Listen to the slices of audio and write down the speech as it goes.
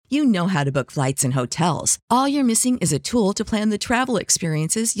You know how to book flights and hotels. All you're missing is a tool to plan the travel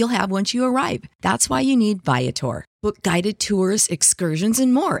experiences you'll have once you arrive. That's why you need Viator. Book guided tours, excursions,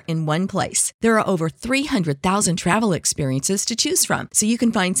 and more in one place. There are over 300,000 travel experiences to choose from, so you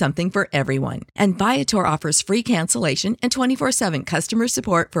can find something for everyone. And Viator offers free cancellation and 24/7 customer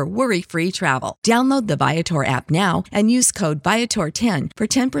support for worry-free travel. Download the Viator app now and use code Viator10 for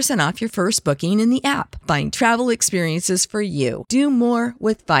 10% off your first booking in the app. Find travel experiences for you. Do more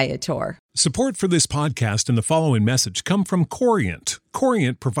with Viator. Support for this podcast and the following message come from Corient.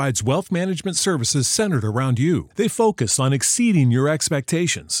 Corient provides wealth management services centered around you. They focus on exceeding your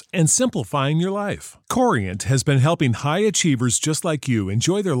expectations and simplifying your life. Corient has been helping high achievers just like you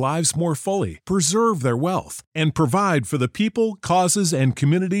enjoy their lives more fully, preserve their wealth, and provide for the people, causes, and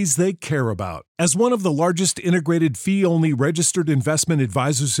communities they care about. As one of the largest integrated fee-only registered investment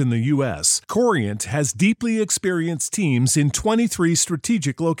advisors in the U.S., Corient has deeply experienced teams in 23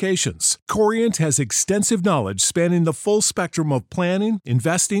 strategic locations. Corient has extensive knowledge spanning the full spectrum of planning,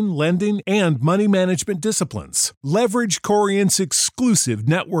 investing, lending, and money management disciplines. Leverage Corient's exclusive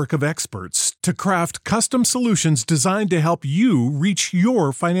network of experts to craft custom solutions designed to help you reach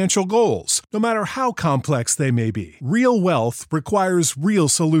your financial goals, no matter how complex they may be. Real wealth requires real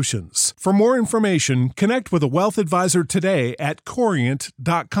solutions. For more information, connect with a wealth advisor today at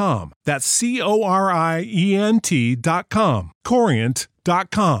Corient.com. That's Corient.com.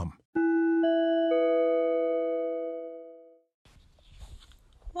 Corient.com.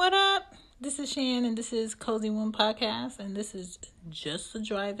 What up? This is Shan, and this is Cozy Womb Podcast, and this is just a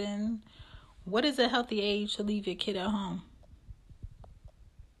drive-in. What is a healthy age to leave your kid at home?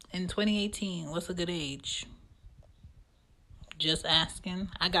 In 2018, what's a good age? Just asking.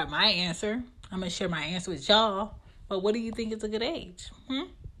 I got my answer. I'm going to share my answer with y'all. But what do you think is a good age?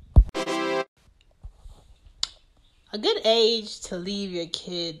 A good age to leave your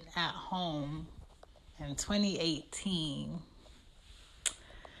kid at home in 2018.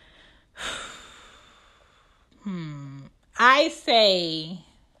 I say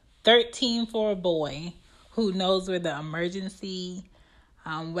 13 for a boy who knows where the emergency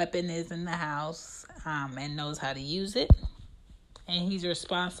weapon is in the house and knows how to use it. And he's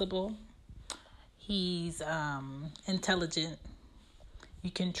responsible. He's intelligent.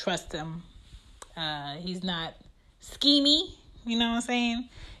 You can trust him. He's not schemy. You know what I'm saying?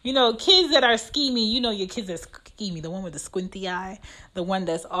 You know, kids that are schemy, you know your kids are schemy. The one with the squinty eye. The one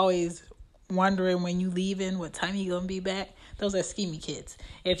that's always wondering when you leaving, what time you going to be back. Those are schemy kids.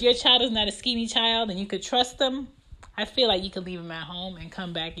 If your child is not a schemy child and you could trust them, I feel like you could leave them at home and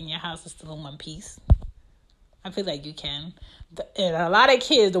come back and your house is still in one piece. I feel like you can. And a lot of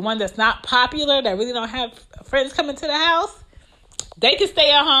kids, the one that's not popular, that really don't have friends coming to the house, they can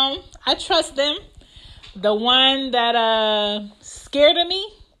stay at home. I trust them. The one that scared of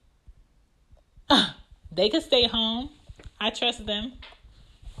me, they can stay home. I trust them.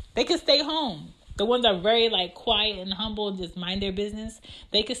 They can stay home. The ones that are very quiet and humble and just mind their business,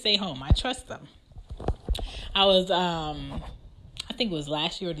 they can stay home. I trust them. I was, I think it was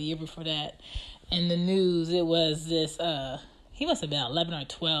last year or the year before that, in the news, it was this, he must have been 11 or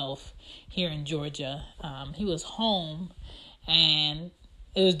 12 here in Georgia. He was home, and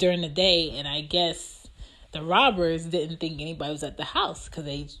it was during the day, and I guess the robbers didn't think anybody was at the house because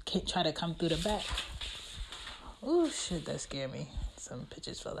they try to come through the back. Oh, shit, that scared me. Some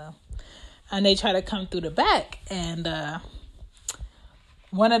pictures fell out. And they try to come through the back, and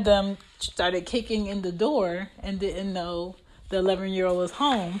one of them started kicking in the door and didn't know the 11-year-old was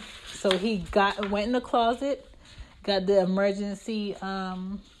home. So he went in the closet, got the emergency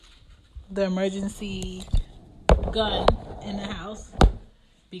gun in the house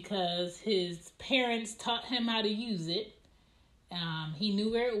because his parents taught him how to use it. He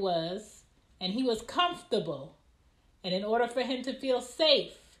knew where it was, and he was comfortable. And in order for him to feel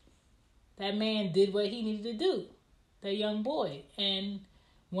safe, that man did what he needed to do, that young boy. And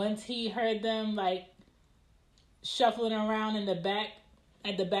once he heard them shuffling around in the back,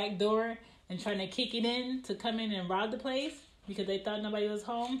 at the back door and trying to kick it in to come in and rob the place because they thought nobody was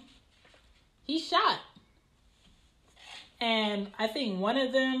home, he shot. And I think one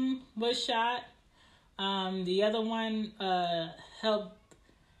of them was shot. The other one helped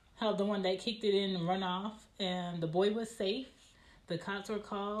the one that kicked it in run off, and the boy was safe. The cops were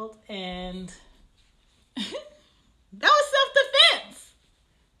called, and that was self-defense.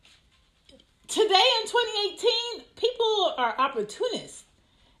 Today in 2018, people are opportunists,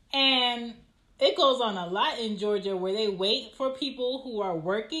 and it goes on a lot in Georgia where they wait for people who are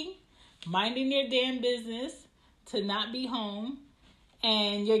working, minding their damn business, to not be home,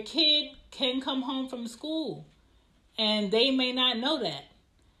 and your kid can come home from school, and they may not know that.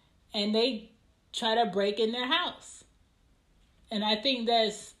 and they try to break in their house. And I think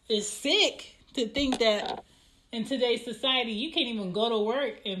it's sick to think that in today's society, you can't even go to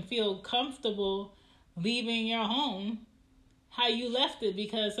work and feel comfortable leaving your home how you left it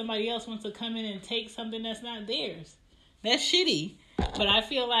because somebody else wants to come in and take something that's not theirs. That's shitty. But I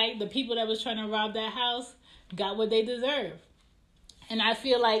feel like the people that was trying to rob that house got what they deserve. And I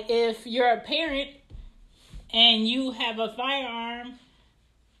feel like if you're a parent and you have a firearm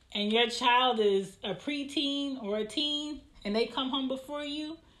and your child is a preteen or a teen and they come home before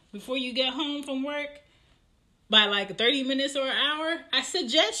you get home from work by like 30 minutes or an hour, I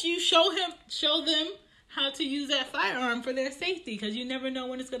suggest you show them how to use that firearm for their safety because you never know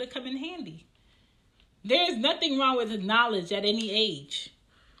when it's going to come in handy. There's nothing wrong with knowledge at any age.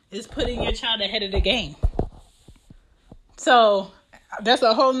 It's putting your child ahead of the game. So that's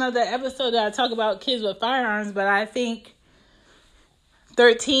a whole nother episode that I talk about kids with firearms, but I think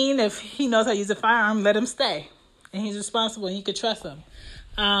 13, if he knows how to use a firearm, let him stay. And he's responsible and you could trust him.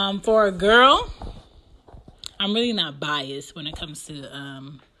 For a girl, I'm really not biased when it comes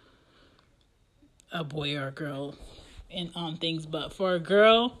to a boy or a girl on things, but for a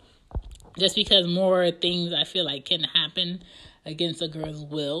girl, just because more things I feel like can happen against a girl's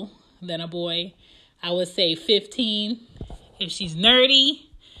will than a boy, I would say 15. If she's nerdy,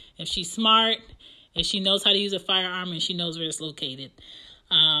 if she's smart, if she knows how to use a firearm and she knows where it's located.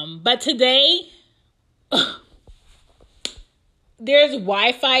 But today, there's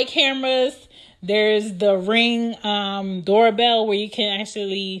Wi-Fi cameras. There's the Ring doorbell where you can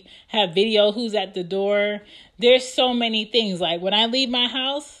actually have video who's at the door. There's so many things. Like when I leave my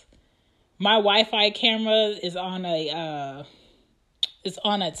house, my Wi-Fi camera is on a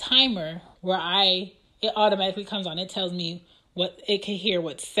timer where it automatically comes on. It tells me it can hear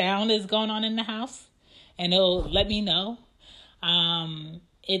what sound is going on in the house, and it'll let me know.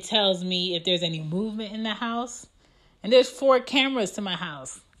 It tells me if there's any movement in the house. And there's 4 cameras to my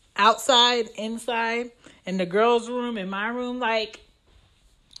house. Outside, inside, in the girls' room, in my room. Like,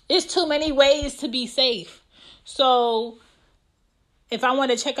 it's too many ways to be safe. So, if I want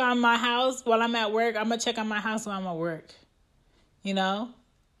to check on my house while I'm at work, I'm going to check on my house while I'm at work. You know?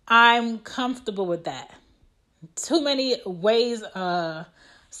 I'm comfortable with that. Too many ways,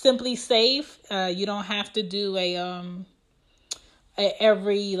 simply safe. You don't have to do a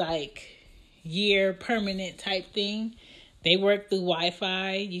every, year permanent type thing. They work through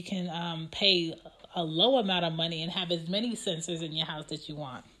Wi-Fi. You can pay a low amount of money and have as many sensors in your house that you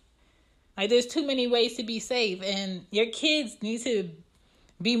want. Like, there's too many ways to be safe, and your kids need to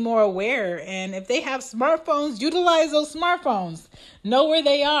be more aware. And if they have smartphones, utilize those smartphones. Know where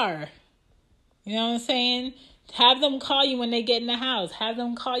they are. You know what I'm saying? Have them call you when they get in the house. Have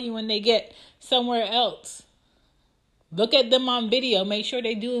them call you when they get somewhere else. Look at them on video. Make sure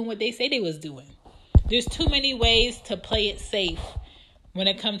they're doing what they say they was doing. There's too many ways to play it safe when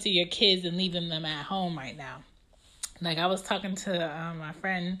it comes to your kids and leaving them at home right now. Like, I was talking to my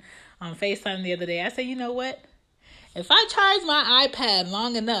friend on FaceTime the other day. I said, you know what? If I charge my iPad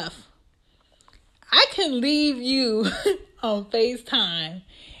long enough, I can leave you on FaceTime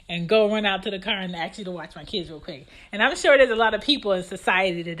and go run out to the car and ask you to watch my kids real quick. And I'm sure there's a lot of people in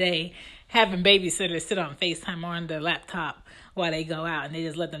society today having babysitters sit on FaceTime or on their laptop while they go out, and they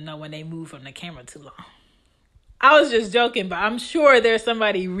just let them know when they move from the camera too long. I was just joking, but I'm sure there's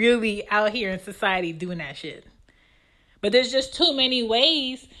somebody really out here in society doing that shit. But there's just too many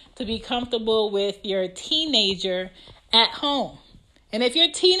ways to be comfortable with your teenager at home. And if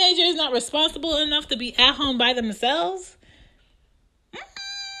your teenager is not responsible enough to be at home by themselves,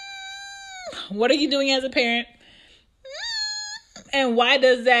 what are you doing as a parent? And why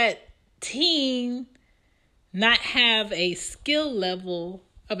does that teen not have a skill level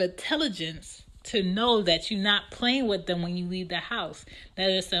of intelligence to know that you're not playing with them when you leave the house? That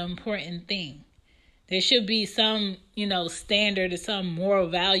is an important thing. There should be some, standard or some moral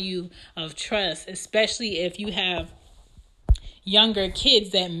value of trust, especially if you have younger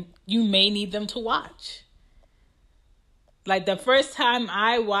kids that you may need them to watch. Like, the first time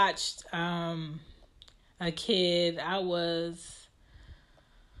I watched a kid, I was...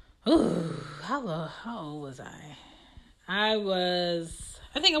 how old was I? I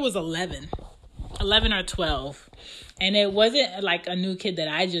think I was 11 or 12. And it wasn't like a new kid that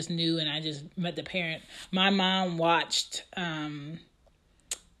I just knew and I just met the parent. My mom watched them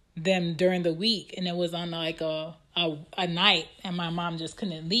during the week, and it was on like a night, and my mom just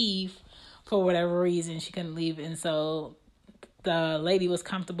couldn't leave for whatever reason. She couldn't leave, and so the lady was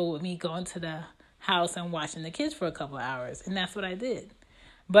comfortable with me going to the house and watching the kids for a couple of hours, and that's what I did.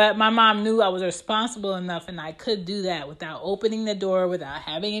 But my mom knew I was responsible enough and I could do that without opening the door, without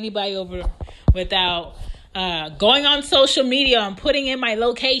having anybody over, without going on social media and putting in my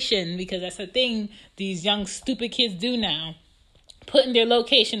location, because that's a thing these young stupid kids do now. Putting their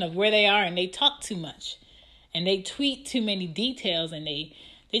location of where they are, and they talk too much. And they tweet too many details, and they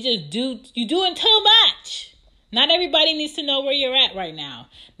just you doing too much. Not everybody needs to know where you're at right now.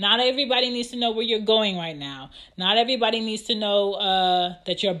 Not everybody needs to know where you're going right now. Not everybody needs to know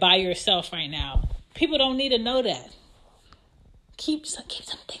that you're by yourself right now. People don't need to know that. Keep some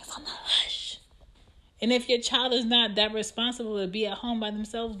things on the hush. And if your child is not that responsible to be at home by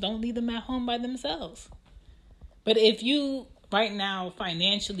themselves, don't leave them at home by themselves. But if you right now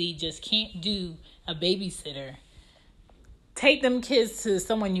financially just can't do a babysitter, take them kids to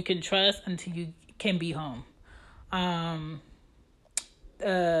someone you can trust until you can be home. Do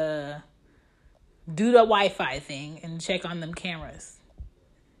the Wi-Fi thing and check on them cameras.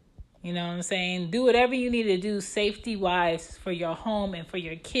 You know what I'm saying? Do whatever you need to do safety-wise for your home and for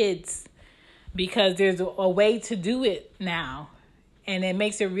your kids, because there's a way to do it now, and it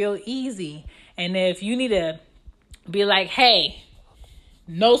makes it real easy. And if you need to be like, hey,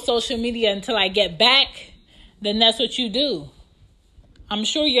 no social media until I get back, then that's what you do. I'm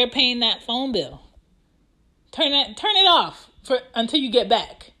sure you're paying that phone bill. Turn it off until you get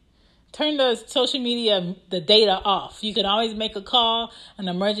back. Turn the social media, the data off. You can always make a call, an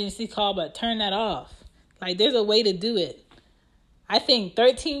emergency call, but turn that off. Like, there's a way to do it. I think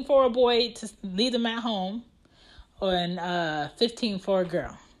 13 for a boy to leave them at home, and 15 for a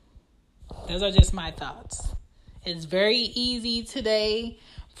girl. Those are just my thoughts. It's very easy today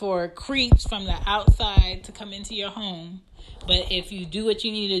for creeps from the outside to come into your home. But if you do what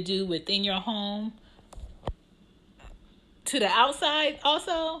you need to do within your home, to the outside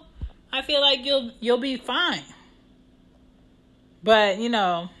also, I feel like you'll be fine. But,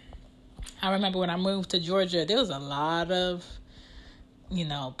 I remember when I moved to Georgia, there was a lot of,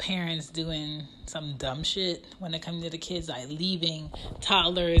 parents doing some dumb shit when it comes to the kids, like leaving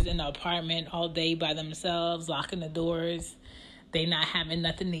toddlers in the apartment all day by themselves, locking the doors, they not having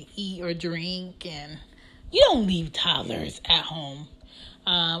nothing to eat or drink. And you don't leave toddlers at home.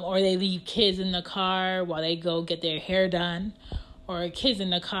 Or they leave kids in the car while they go get their hair done, or kids in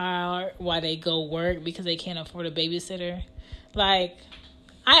the car while they go work because they can't afford a babysitter. Like,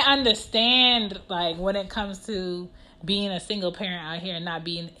 I understand, like, when it comes to being a single parent out here and not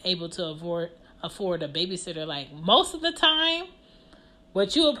being able to afford a babysitter. Like, most of the time,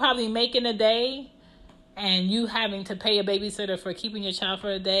 what you will probably make in a day and you having to pay a babysitter for keeping your child for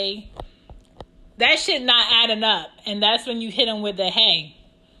a day, that shit not adding up. And that's when you hit them with the, hey,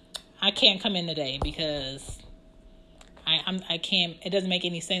 I can't come in today because I can't, it doesn't make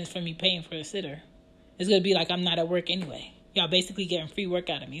any sense for me paying for a sitter. It's going to be like I'm not at work anyway. Y'all basically getting free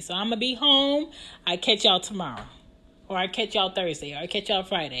work out of me. So I'm going to be home. I catch y'all tomorrow. Or I catch y'all Thursday. Or I catch y'all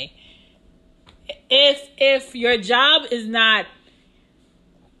Friday. If your job is not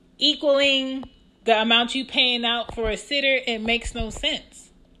equaling the amount you paying out for a sitter, it makes no sense.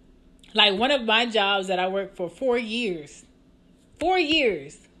 Like, one of my jobs that I worked for 4 years. 4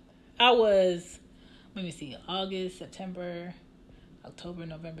 years. I was, let me see, August, September, October,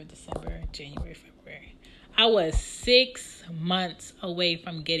 November, December, January, February. I was 6 months away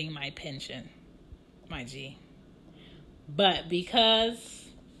from getting my pension, my G. But because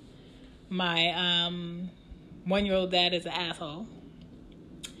my 1-year-old dad is an asshole,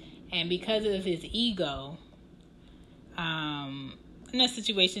 and because of his ego, in a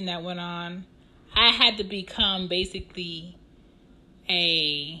situation that went on, I had to become basically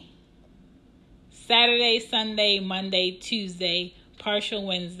a Saturday, Sunday, Monday, Tuesday, partial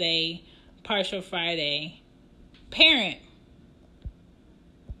Wednesday, partial Friday parent.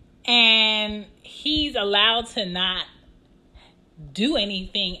 And he's allowed to not do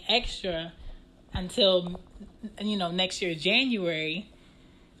anything extra until, next year, January.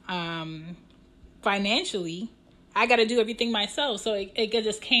 Financially, I got to do everything myself. So it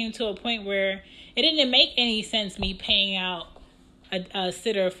just came to a point where it didn't make any sense me paying out a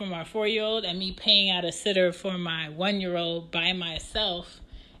sitter for my 4-year-old and me paying out a sitter for my 1-year-old by myself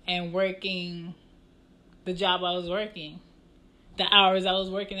and working the job I was working, the hours I was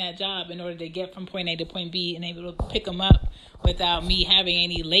working that job in order to get from point A to point B and able to pick them up without me having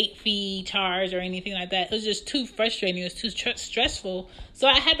any late fee charge or anything like that. It was just too frustrating. It was too stressful. So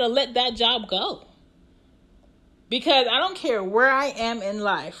I had to let that job go. Because I don't care where I am in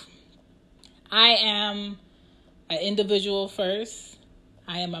life. I am an individual first.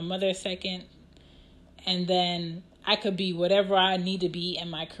 I am a mother second. And then I could be whatever I need to be in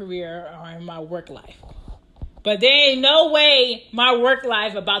my career or in my work life. But there ain't no way my work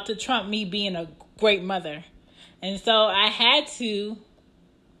life about to trump me being a great mother. And so I had to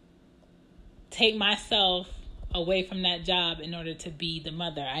take myself away from that job in order to be the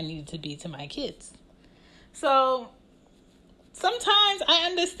mother I needed to be to my kids. So sometimes I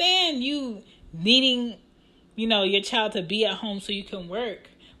understand you needing, your child to be at home so you can work.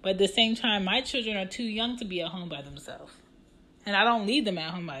 But at the same time, my children are too young to be at home by themselves. And I don't leave them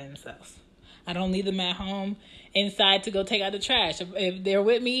at home by themselves. I don't leave them at home inside to go take out the trash. If they're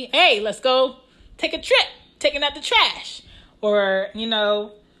with me, hey, let's go take a trip, taking out the trash. Or,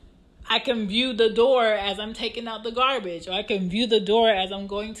 I can view the door as I'm taking out the garbage. Or I can view the door as I'm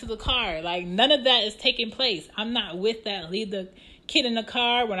going to the car. Like, none of that is taking place. I'm not with that. Leave the kid in the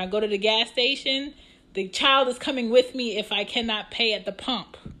car. When I go to the gas station, the child is coming with me if I cannot pay at the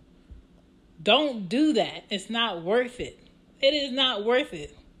pump. Don't do that. It's not worth it. It is not worth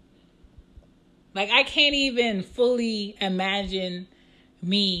it. Like, I can't even fully imagine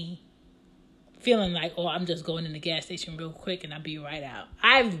me feeling like, I'm just going in the gas station real quick and I'll be right out.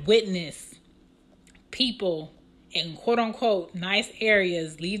 I've witnessed people in quote unquote nice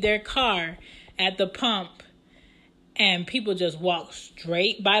areas leave their car at the pump and people just walk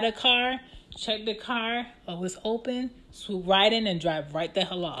straight by the car, check the car, it's open, swoop right in and drive right the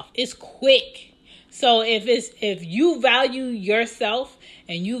hell off. It's quick. So if you value yourself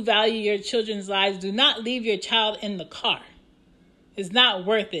and you value your children's lives, do not leave your child in the car. It's not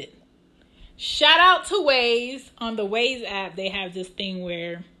worth it. Shout out to Waze. On the Waze app, they have this thing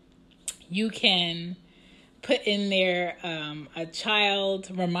where you can put in there a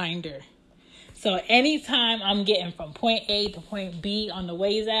child reminder. So anytime I'm getting from point A to point B on the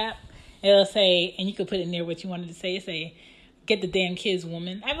Waze app, it'll say, and you can put in there what you wanted to say. Say, get the damn kids,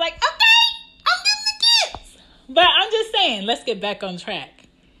 woman. I'm like, okay. But I'm just saying, let's get back on track.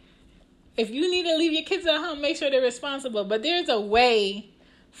 If you need to leave your kids at home, make sure they're responsible. But there's a way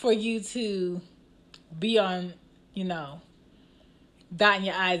for you to be on, dotting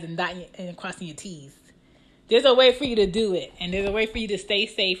your I's and crossing your T's. There's a way for you to do it. And there's a way for you to stay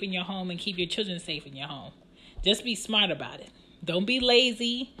safe in your home and keep your children safe in your home. Just be smart about it. Don't be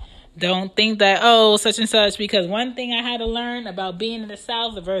lazy. Don't think that, such and such. Because one thing I had to learn about being in the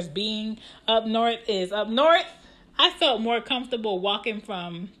South versus being up north is up north, I felt more comfortable walking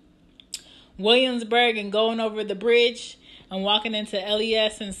from Williamsburg and going over the bridge and walking into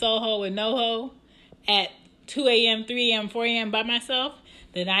LES and Soho and NoHo at 2 a.m., 3 a.m., 4 a.m. by myself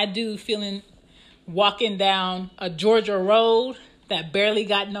than I do walking down a Georgia road that barely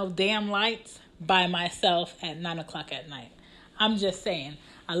got no damn lights by myself at 9 o'clock at night. I'm just saying.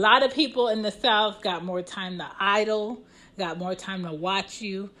 A lot of people in the South got more time to idle, got more time to watch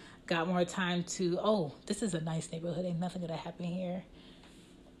you, got more time to, this is a nice neighborhood. Ain't nothing going to happen here.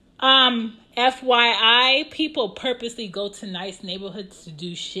 FYI, people purposely go to nice neighborhoods to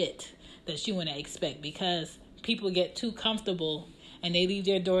do shit that you wouldn't expect because people get too comfortable and they leave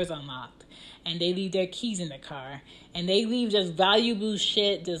their doors unlocked and they leave their keys in the car and they leave just valuable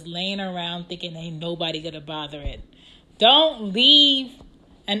shit just laying around thinking ain't nobody going to bother it. Don't leave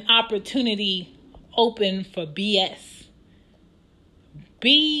an opportunity open for BS.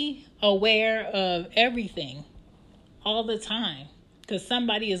 Be aware of everything all the time because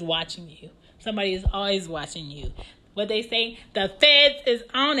somebody is watching you. Somebody is always watching you. What they say, the feds is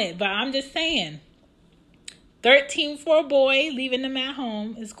on it. But I'm just saying, 13 for a boy, leaving them at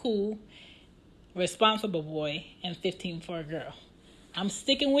home is cool. Responsible boy, and 15 for a girl. I'm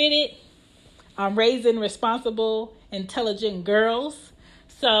sticking with it. I'm raising responsible, intelligent girls.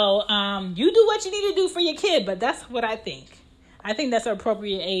 So you do what you need to do for your kid, but that's what I think. I think that's an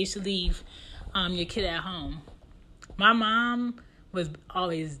appropriate age to leave your kid at home. My mom was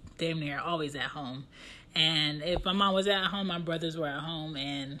damn near always at home. And if my mom was at home, my brothers were at home.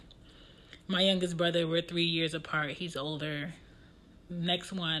 And my youngest brother, we're 3 years apart. He's older.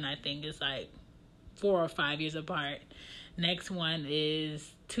 Next one, I think, is like 4 or 5 years apart. Next one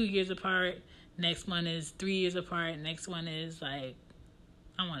is 2 years apart. Next one is 3 years apart. Next one is like,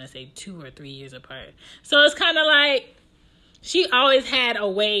 I want to say 2 or 3 years apart. So it's kind of like she always had a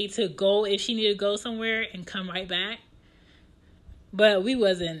way to go if she needed to go somewhere and come right back. But we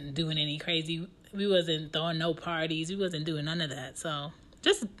wasn't doing any crazy. We wasn't throwing no parties. We wasn't doing none of that. So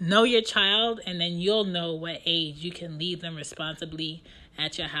just know your child, and then you'll know what age you can leave them responsibly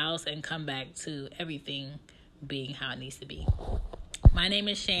at your house and come back to everything being how it needs to be. My name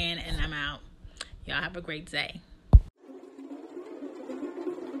is Shan, and I'm out. Y'all have a great day.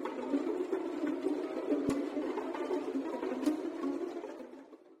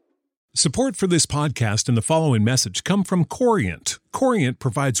 Support for this podcast and the following message come from Corient. Corient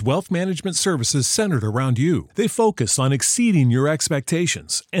provides wealth management services centered around you. They focus on exceeding your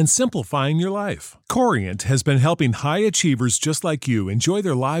expectations and simplifying your life. Corient has been helping high achievers just like you enjoy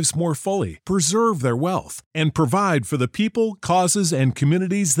their lives more fully, preserve their wealth, and provide for the people, causes, and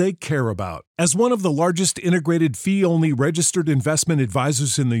communities they care about. As one of the largest integrated fee-only registered investment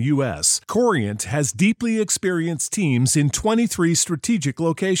advisors in the U.S., Corient has deeply experienced teams in 23 strategic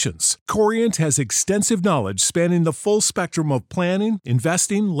locations. Corient has extensive knowledge spanning the full spectrum of planning,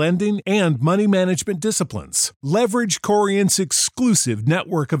 investing, lending, and money management disciplines. Leverage Corient's exclusive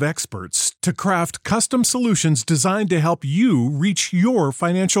network of experts to craft custom solutions designed to help you reach your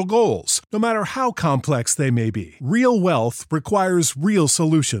financial goals, no matter how complex they may be. Real wealth requires real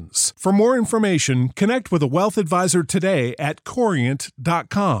solutions. For more information, connect with a wealth advisor today at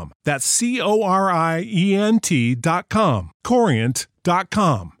Corient.com. That's Corient.com.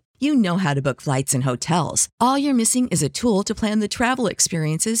 Corient.com. You know how to book flights and hotels. All you're missing is a tool to plan the travel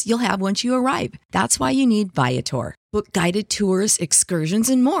experiences you'll have once you arrive. That's why you need Viator. Book guided tours, excursions,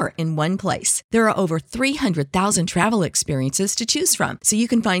 and more in one place. There are over 300,000 travel experiences to choose from, so you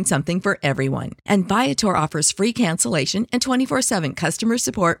can find something for everyone. And Viator offers free cancellation and 24/7 customer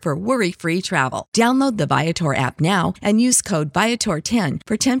support for worry-free travel. Download the Viator app now and use code Viator10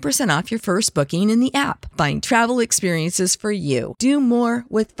 for 10% off your first booking in the app. Find travel experiences for you. Do more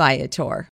with Viator.